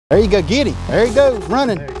There you go, get him. There he goes,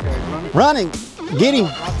 running. Running. Get him,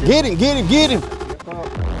 get him, get him, get him.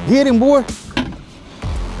 Get him, boy.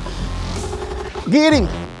 Get him.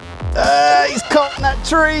 He's caught in that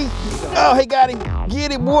tree. Oh, he got him.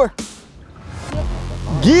 Get him, boy.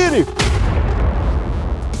 Get him.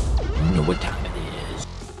 You know what time it is.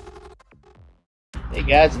 Hey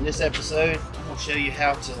guys, in this episode, I'm going to show you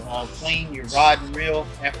how to clean your rod and reel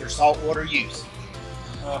after saltwater use.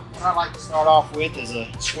 What I like to start off with is a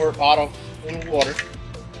squirt bottle full of water,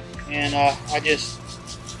 and I just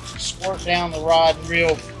squirt down the rod and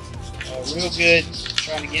reel real good,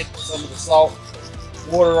 trying to get some of the salt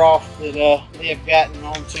water off that they have gotten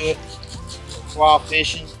onto it while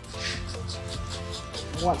fishing.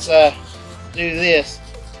 Once I do this,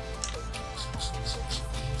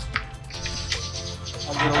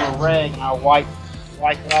 I'll get a little rag and I'll wipe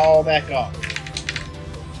it all back off.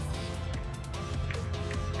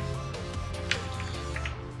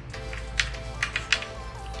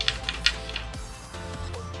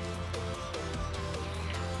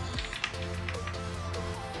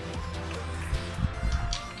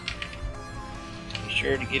 Be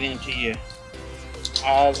sure to get into your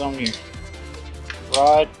eyes on your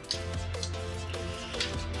rod.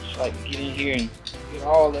 Just like get in here and get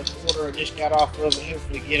all that water I just got off of it.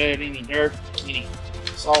 Hopefully get out any dirt, any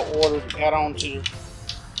salt water that got onto the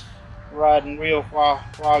rod and reel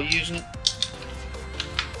while using it.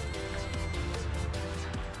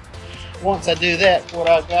 Once I do that, what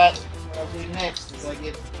I do next is I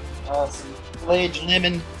get some Pledge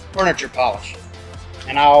Lemon furniture polish,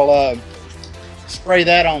 and I'll spray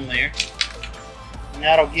that on there, and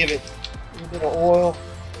that'll give it a little bit of oil,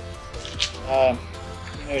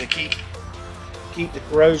 you know, to keep the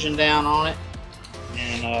corrosion down on it,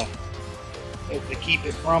 and hopefully keep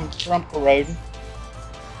it from corroding.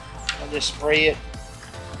 I'll just spray it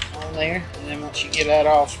on there, and then once you get that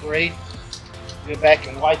all sprayed, go back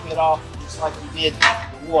and wipe it off just like you did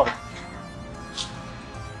the water.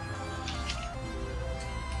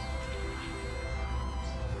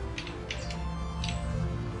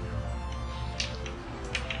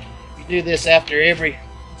 You do this after every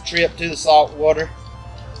trip to the salt water.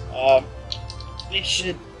 This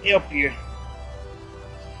should help you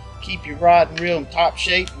keep your rod and reel in top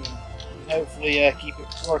shape, and hopefully keep it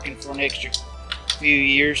working for an extra few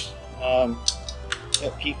years.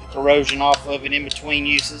 Help keep the corrosion off of it in between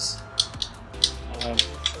uses.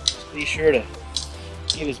 Be sure to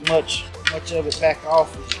get as much of it back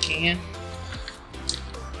off as you can.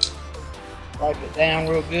 Wipe it down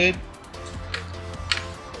real good.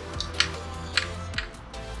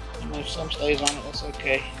 If some stays on it, that's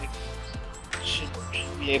okay. It should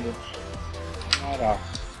be able to come right off.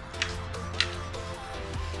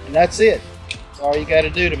 And that's it. That's all you got to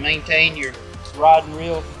do to maintain your rod and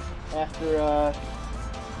reel after a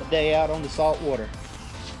day out on the salt water.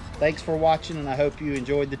 Thanks for watching, and I hope you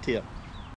enjoyed the tip.